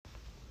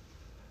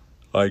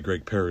Hi,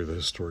 Greg Perry, the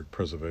Historic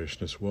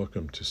Preservationist.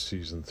 Welcome to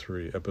Season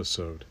 3,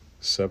 Episode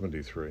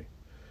 73.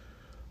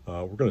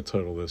 We're going to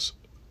title this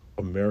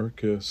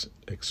America's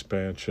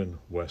Expansion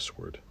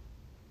Westward.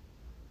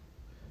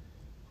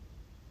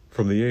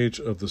 From the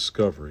age of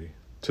discovery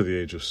to the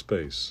age of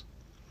space,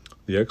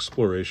 the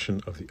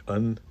exploration of the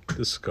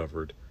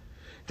undiscovered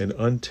and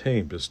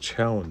untamed has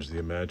challenged the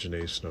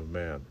imagination of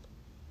man,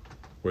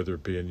 whether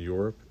it be in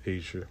Europe,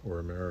 Asia, or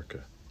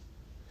America.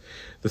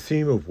 The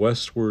theme of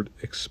westward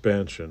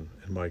expansion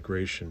and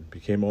migration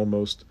became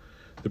almost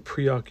the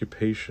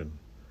preoccupation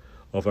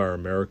of our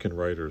American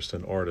writers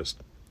and artists,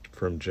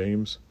 from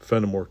James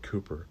Fenimore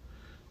Cooper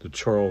to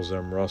Charles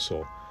M.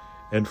 Russell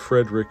and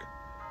Frederick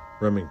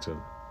Remington.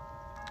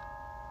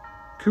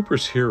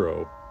 Cooper's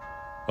hero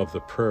of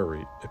the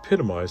prairie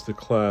epitomized the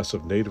class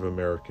of Native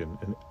American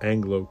and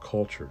Anglo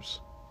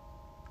cultures.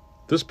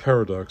 This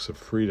paradox of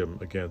freedom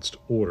against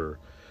order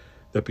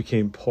that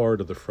became part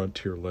of the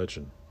frontier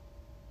legend.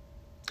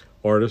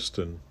 Artists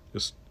and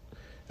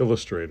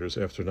illustrators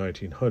after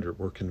 1900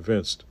 were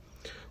convinced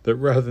that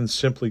rather than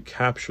simply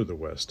capture the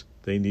West,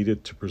 they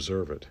needed to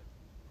preserve it.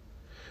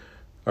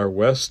 Our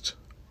West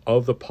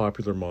of the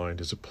popular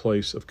mind is a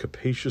place of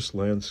capacious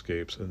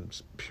landscapes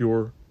and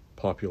pure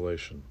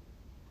population.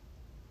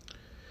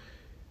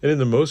 And in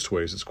the most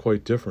ways, it's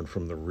quite different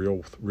from the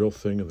real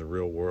thing in the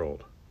real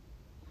world.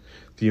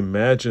 The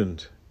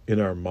imagined in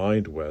our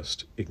mind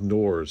West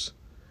ignores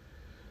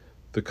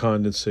the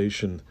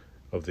condensation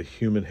of the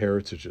human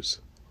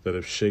heritages that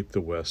have shaped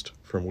the West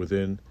from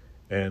within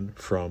and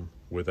from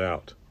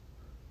without,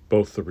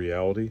 both the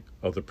reality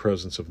of the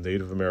presence of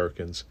Native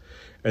Americans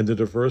and the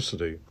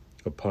diversity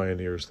of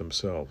pioneers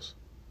themselves.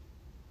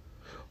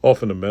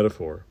 Often a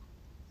metaphor,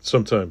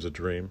 sometimes a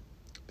dream,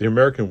 the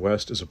American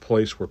West is a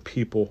place where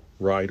people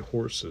ride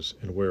horses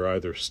and wear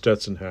either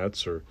Stetson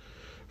hats or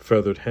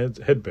feathered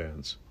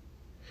headbands.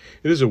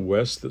 It is a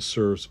West that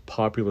serves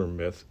popular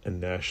myth and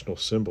national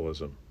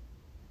symbolism.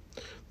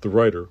 The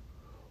writer,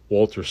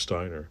 Walter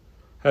Steiner,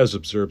 has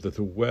observed that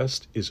the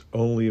West is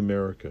only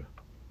America,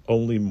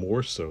 only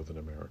more so than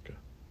America.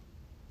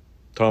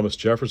 Thomas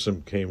Jefferson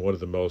became one of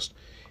the most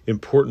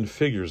important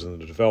figures in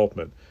the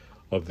development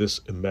of this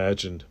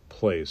imagined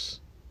place,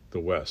 the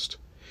West,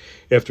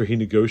 after he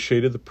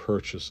negotiated the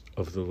purchase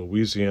of the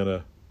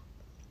Louisiana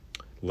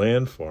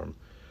land farm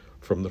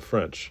from the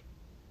French.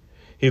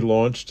 He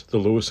launched the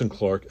Lewis and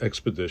Clark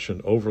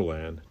expedition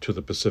overland to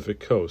the Pacific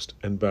coast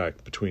and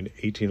back between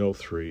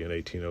 1803 and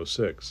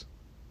 1806.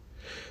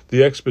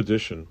 The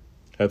expedition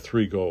had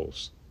three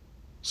goals: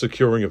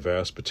 securing a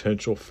vast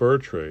potential fur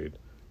trade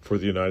for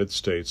the United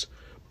States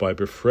by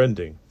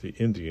befriending the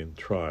Indian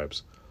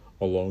tribes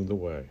along the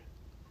way,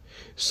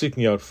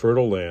 seeking out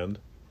fertile land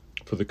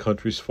for the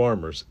country's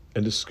farmers,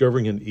 and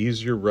discovering an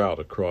easier route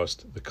across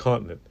the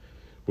continent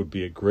would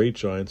be a great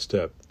giant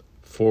step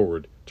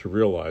forward to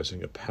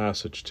realizing a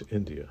passage to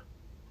India.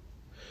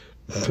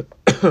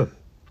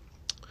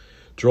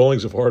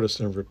 Drawings of artists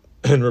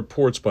and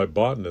reports by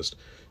botanists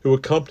who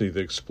accompanied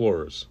the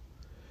explorers,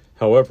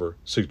 however,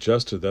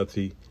 suggested that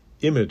the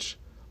image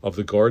of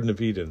the Garden of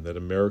Eden that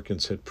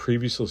Americans had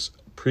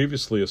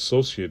previously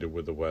associated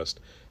with the West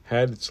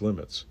had its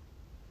limits.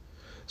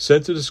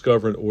 Sent to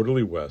discover an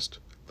orderly West,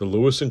 the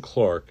Lewis and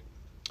Clark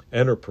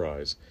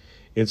enterprise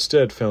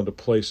instead found a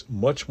place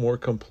much more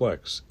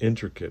complex,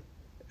 intricate,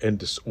 and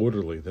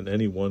disorderly than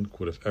anyone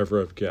could have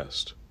ever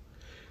guessed.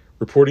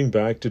 Reporting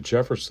back to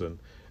Jefferson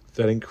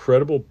that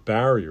incredible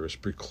barriers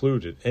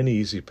precluded any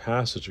easy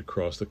passage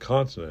across the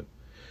continent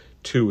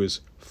to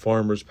his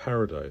farmer's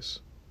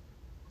paradise.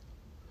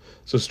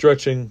 So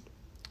stretching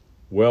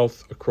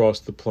wealth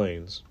across the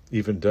plains,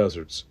 even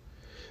deserts,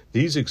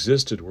 these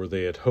existed where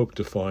they had hoped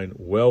to find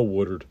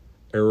well-watered,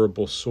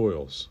 arable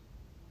soils.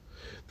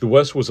 The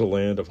West was a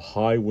land of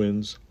high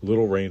winds,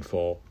 little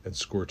rainfall, and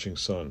scorching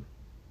sun.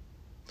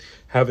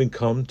 Having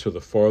come to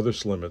the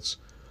farthest limits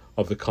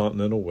of the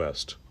continental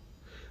West,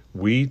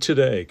 we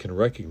today can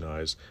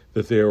recognize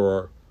that there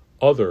are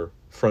other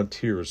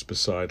frontiers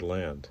beside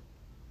land,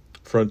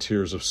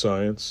 frontiers of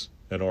science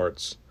and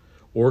arts,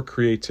 or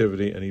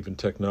creativity and even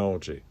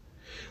technology,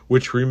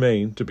 which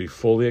remain to be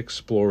fully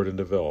explored and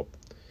developed.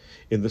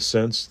 In the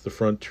sense, the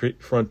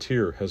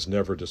frontier has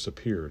never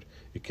disappeared.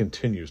 It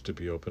continues to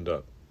be opened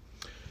up.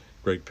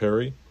 Greg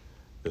Perry,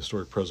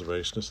 Historic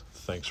Preservationist,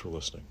 thanks for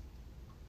listening.